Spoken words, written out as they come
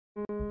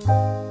Okay,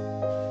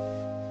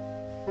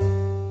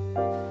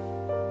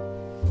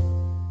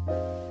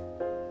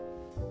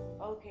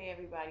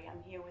 everybody,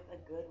 I'm here with a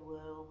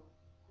Goodwill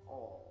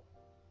haul.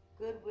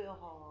 Goodwill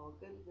haul,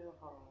 Goodwill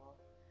haul.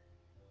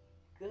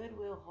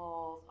 Goodwill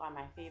hauls are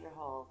my favorite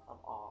hauls of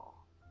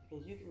all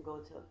because you can go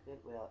to a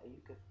Goodwill and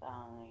you can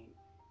find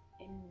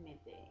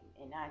anything,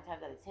 and 9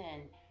 times out of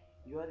 10,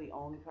 you're the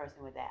only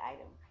person with that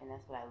item, and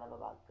that's what I love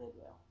about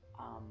Goodwill.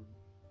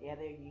 Yeah,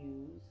 they're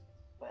used,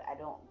 but I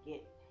don't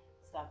get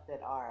stuff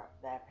that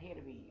appear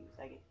to be used.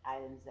 I get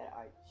items that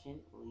are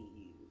gently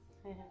used.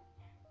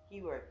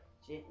 Keyword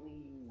gently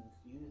used.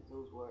 Use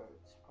those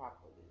words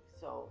properly.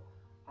 So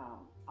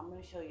I'm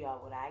gonna show y'all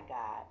what I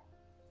got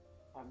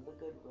from the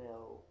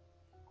Goodwill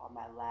on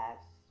my last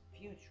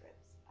few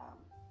trips.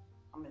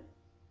 I'm gonna,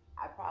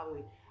 I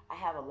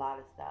have a lot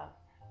of stuff,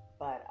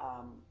 but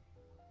I'm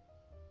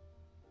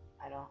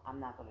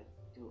not gonna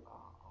do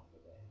all of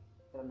it.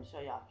 But I'm gonna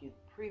show y'all a few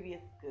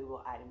previous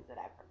Goodwill items that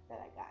I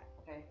got.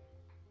 Okay.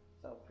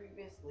 So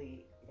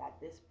previously, I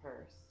got this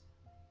purse,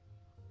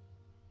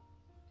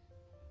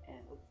 and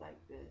it looks like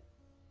this,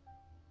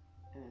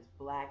 and it's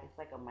black. It's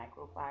like a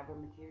microfiber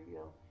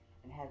material,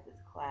 and has this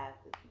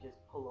clasp that you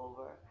just pull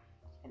over,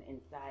 and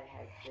inside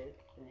has this,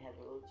 and it has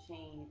a little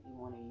chain if you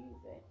want to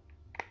use it.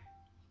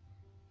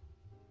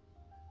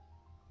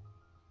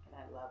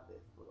 And I love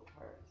this little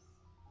purse.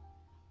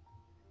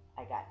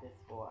 I got this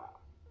for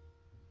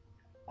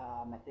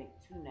I think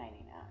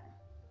 $2.99.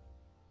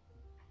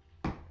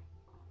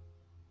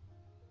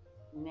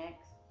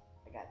 Next,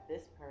 I got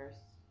this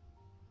purse,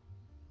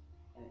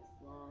 and it's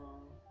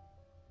long,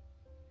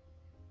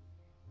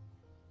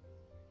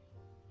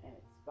 and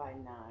it's by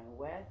Nine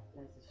West,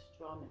 and it's a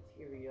straw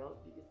material.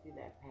 You can see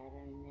that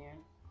pattern in there.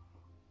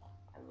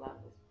 I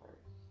love this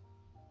purse.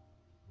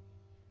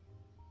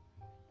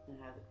 It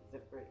has a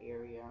zipper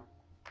area,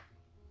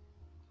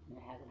 and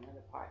it has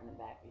another part in the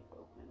back you can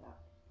open it up.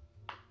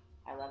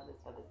 I love this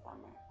for the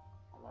summer.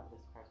 I love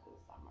this purse for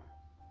the summer.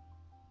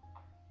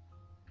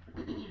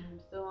 I'm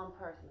still on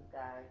purses,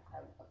 guys.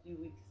 A few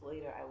weeks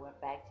later, I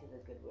went back to the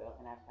Goodwill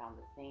and I found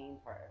the same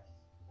purse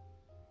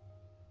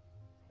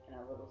in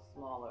a little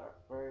smaller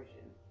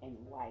version in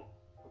white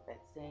with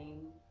that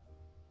same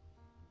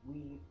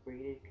weave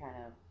braided kind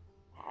of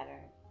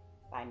pattern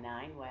by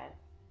Nine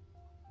West,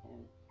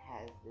 and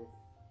has this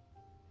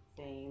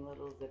same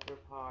little zipper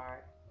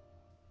part,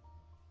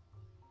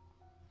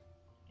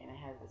 and it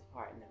has this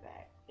part in the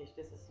back. It's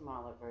just a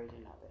smaller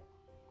version of it,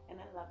 and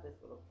I love this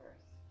little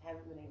purse.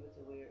 Haven't been able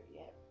to wear it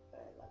yet, but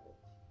I love it.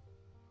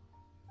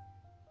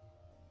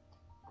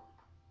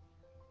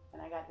 And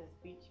I got this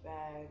beach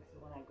bag, so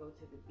when I go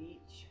to the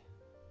beach,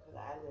 because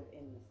I live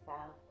in the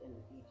South and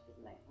the beach is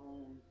my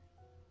home,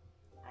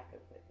 I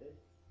could put this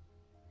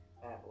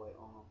bad boy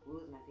on.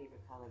 Blue is my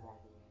favorite color, by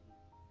the way.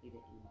 You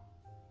didn't know.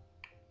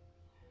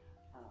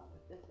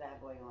 Put this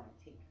bad boy on and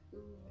take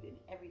food and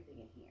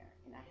everything in here.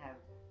 And I have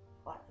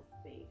lots of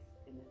space,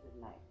 and this is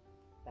my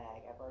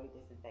bag. I've already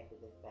disinfected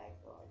this bag,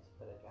 so I just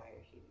put a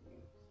dryer sheet in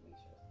here just to make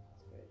sure it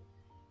smells good.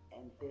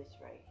 And this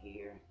right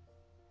here,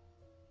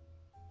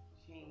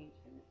 change,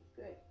 and this is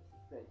good. This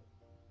is good.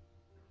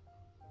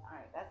 All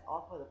right, that's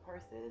all for the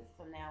purses.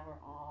 So now we're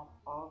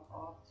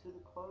off to the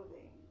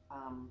clothing.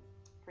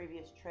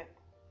 Previous trip,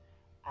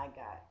 I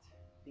got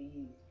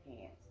these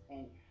pants,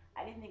 and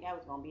I didn't think I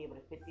was gonna be able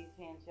to fit these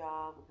pants,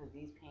 y'all, because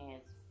these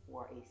pants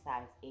were a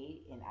size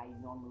 8, and I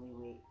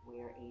normally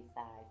wear a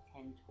size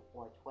 10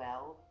 or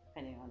 12,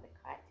 depending on the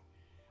cut.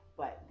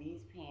 But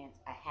these pants,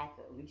 I had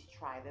to at least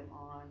try them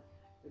on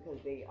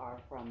because they are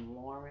from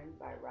Lauren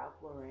by Ralph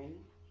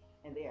Lauren,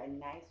 and they are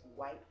nice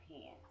white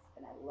pants,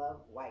 and I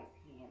love white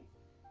pants.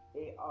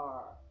 They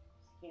are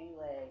skinny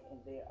leg,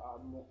 and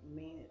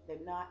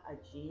they're not a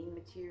jean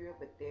material,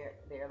 but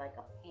they're like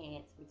a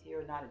pants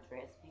material, not a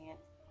dress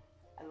pants.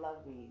 I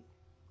love these.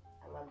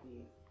 I love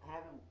these. I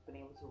haven't been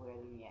able to wear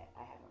them yet.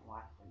 I haven't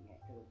washed them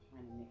yet because I'm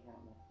trying to make them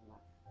mess them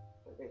up.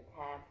 But they're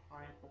tab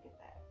front. Look at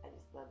that. I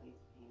just love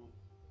these pants.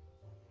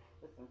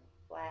 With some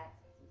flats,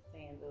 some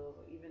sandals,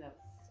 or even a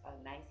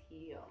nice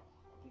heel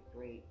would be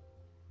great.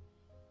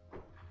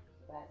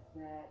 That's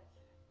that.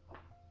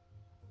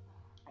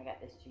 I got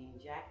this jean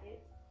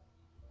jacket.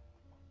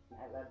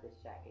 I love this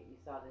jacket. You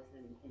saw this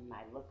in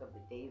my look of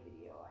the day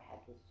video. I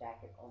had this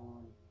jacket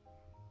on,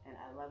 and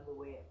I love the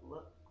way it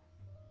looks.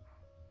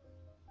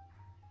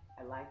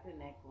 I like the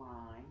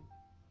neckline,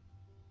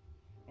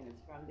 and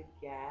it's from the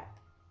Gap.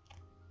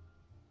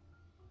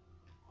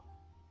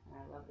 And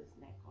I love this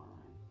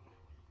neckline.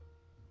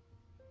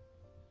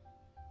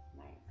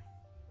 Nice.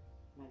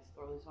 Nice.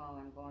 Throw this on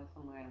when I'm going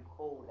somewhere and I'm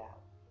cold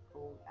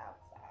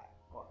outside.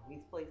 Or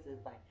these places,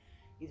 like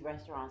these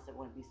restaurants that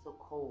wouldn't be so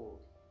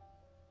cold.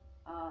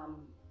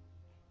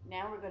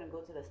 Now we're gonna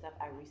go to the stuff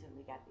I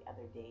recently got the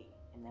other day,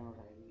 and then we're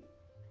gonna read.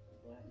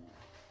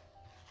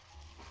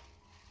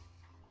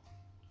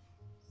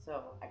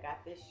 So I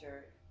got this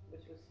shirt,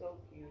 which was so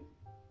cute,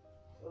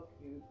 so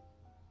cute.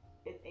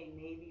 It's a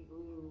navy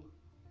blue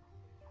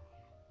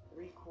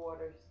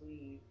 3/4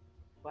 sleeve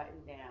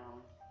button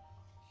down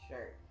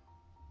shirt.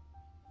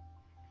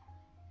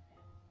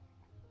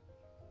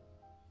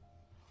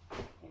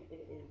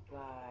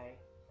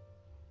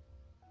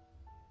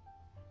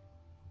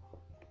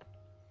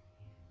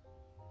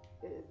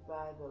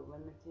 buy the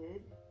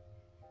limited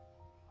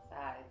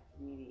size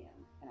medium,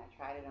 and I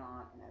tried it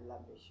on, and I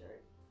love this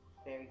shirt.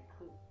 Very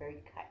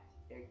very cut,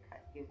 very cut.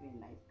 Gives me a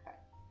nice cut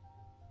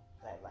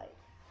that I like.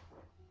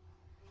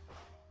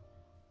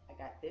 I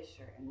got this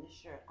shirt, and this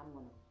shirt, I'm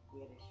gonna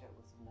wear this shirt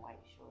with some white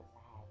shorts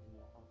I have in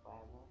there from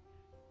forever,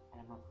 and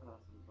I'm gonna put on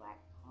some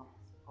black pumps.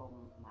 Oh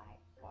my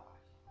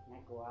gosh! And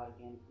I go out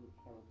again, I'm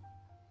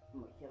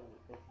gonna kill it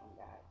with this one,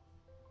 guys.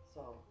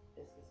 So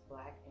this is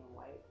black and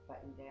white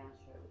button down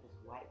shirt with this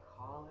white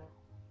collar.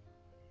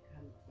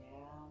 Comes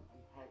down and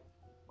has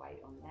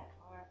white on that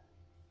part.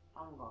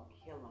 I'm gonna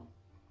kill them.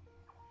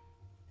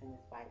 And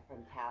it's by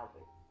from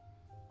Talbot.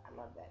 I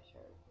love that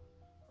shirt.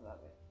 I love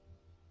it.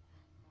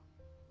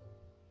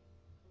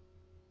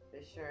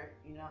 This shirt,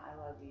 you know, I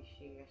love these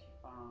sheer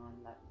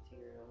chiffon like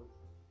materials.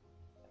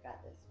 I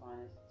got this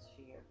one. It's a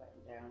sheer button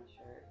down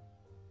shirt.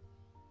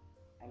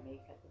 I may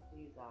cut the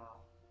sleeves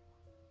off.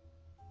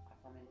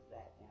 I'm into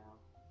that now.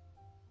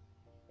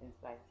 And it's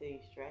by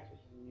City Stretch,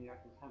 which is a New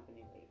York and Company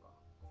label.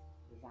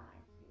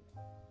 Design.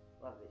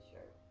 Love this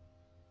shirt.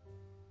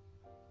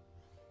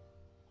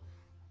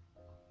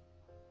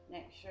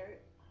 Next shirt.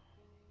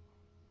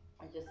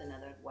 It's just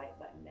another white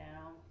button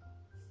down.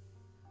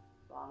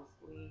 Long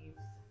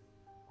sleeves.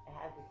 It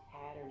has this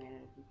pattern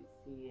in it, if you can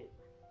see it,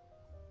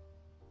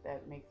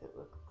 that makes it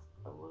look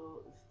a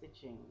little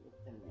stitching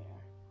that's in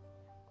there.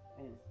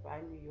 And it's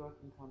by New York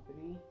and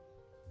Company.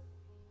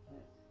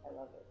 And I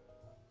love it.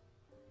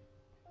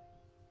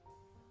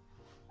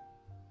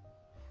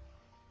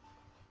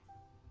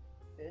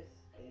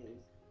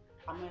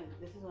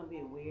 This is gonna be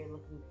a weird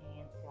looking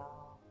pants,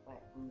 y'all,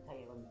 but I'm gonna tell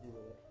you what I'm gonna do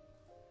with it.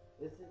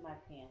 This is my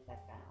pants I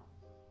found,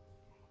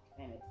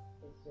 and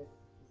it's just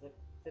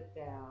zip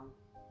down,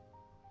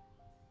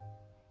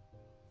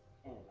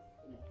 and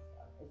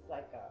it's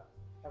like a,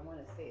 I want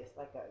to say it's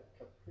like a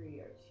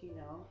capri or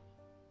chino.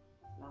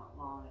 It's not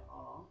long at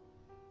all,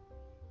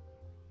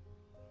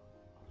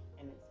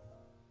 and it's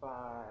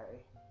by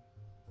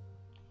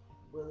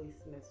Willie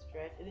Smith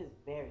Stretch. It is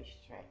very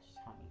stretched,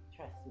 honey.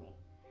 Trust me.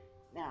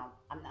 Now,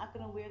 I'm not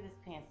gonna wear this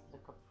pants as a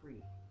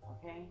capri,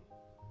 okay?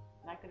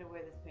 I'm not gonna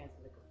wear this pants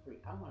as a capri.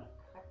 I'm gonna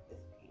cut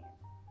this pants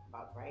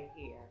about right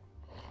here.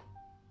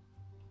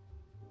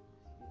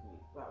 Excuse me,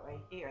 about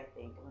right here, I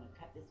think. I'm gonna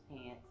cut this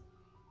pants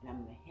and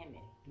I'm gonna hem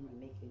it. I'm gonna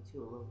make it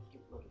into a little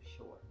cute little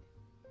short.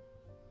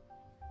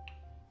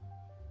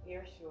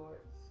 Pair of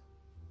shorts.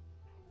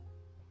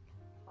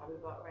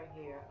 Probably about right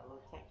here, a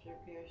little textured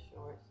pair of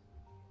shorts.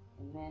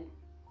 And then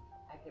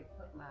I can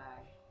put my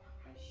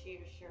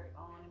sheer shirt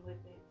on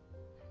with it.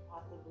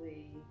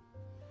 Possibly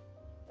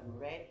some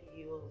red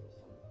heels or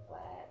some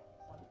flat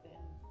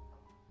something.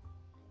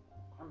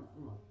 I'm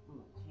gonna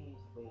change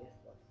the way this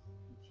looks.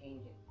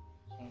 Change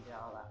it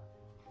all up.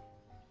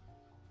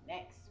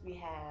 Next we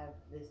have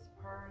this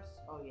purse.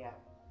 Oh yeah,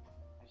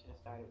 I should have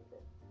started with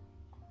this.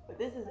 But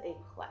this is a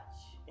clutch,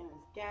 and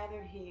it's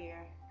gathered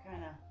here,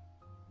 kind of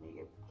make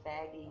it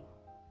baggy.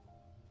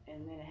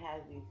 And then it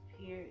has these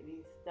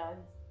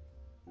studs,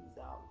 these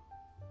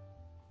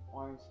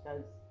orange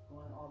studs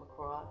going all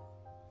across.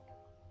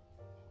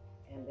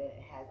 And then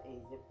it has a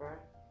zipper,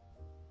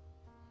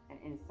 and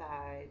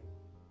inside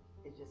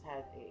it just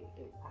has a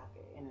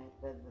pocket, and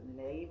the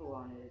label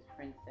on it is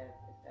Princess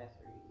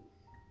Accessories.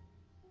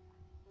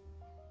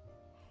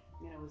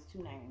 And it was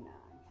 $2.99.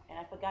 And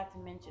I forgot to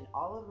mention,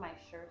 all of my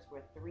shirts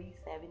were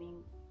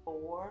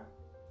 $3.74,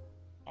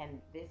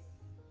 and this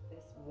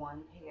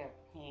one pair of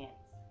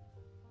pants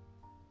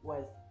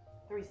was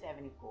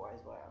 $3.74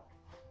 as well.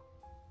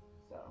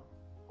 So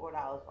 $4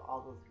 for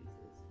all those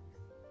pieces.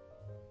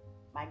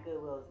 My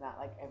Goodwill is not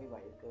like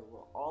everybody's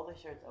Goodwill. All the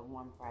shirts are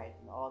one price,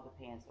 and all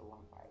the pants are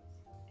one price.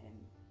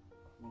 And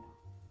you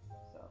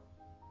know,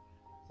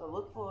 so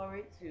look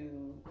forward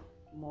to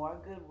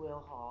more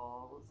Goodwill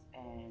hauls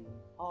and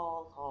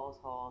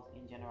hauls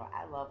in general.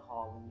 I love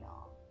hauling,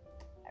 y'all.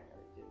 I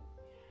really do.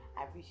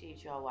 I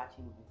appreciate y'all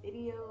watching my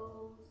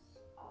videos.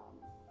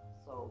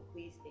 So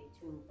please stay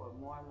tuned for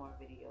more and more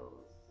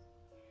videos.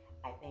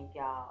 I thank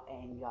y'all,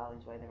 and y'all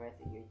enjoy the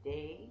rest of your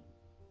day,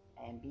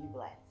 and be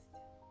blessed.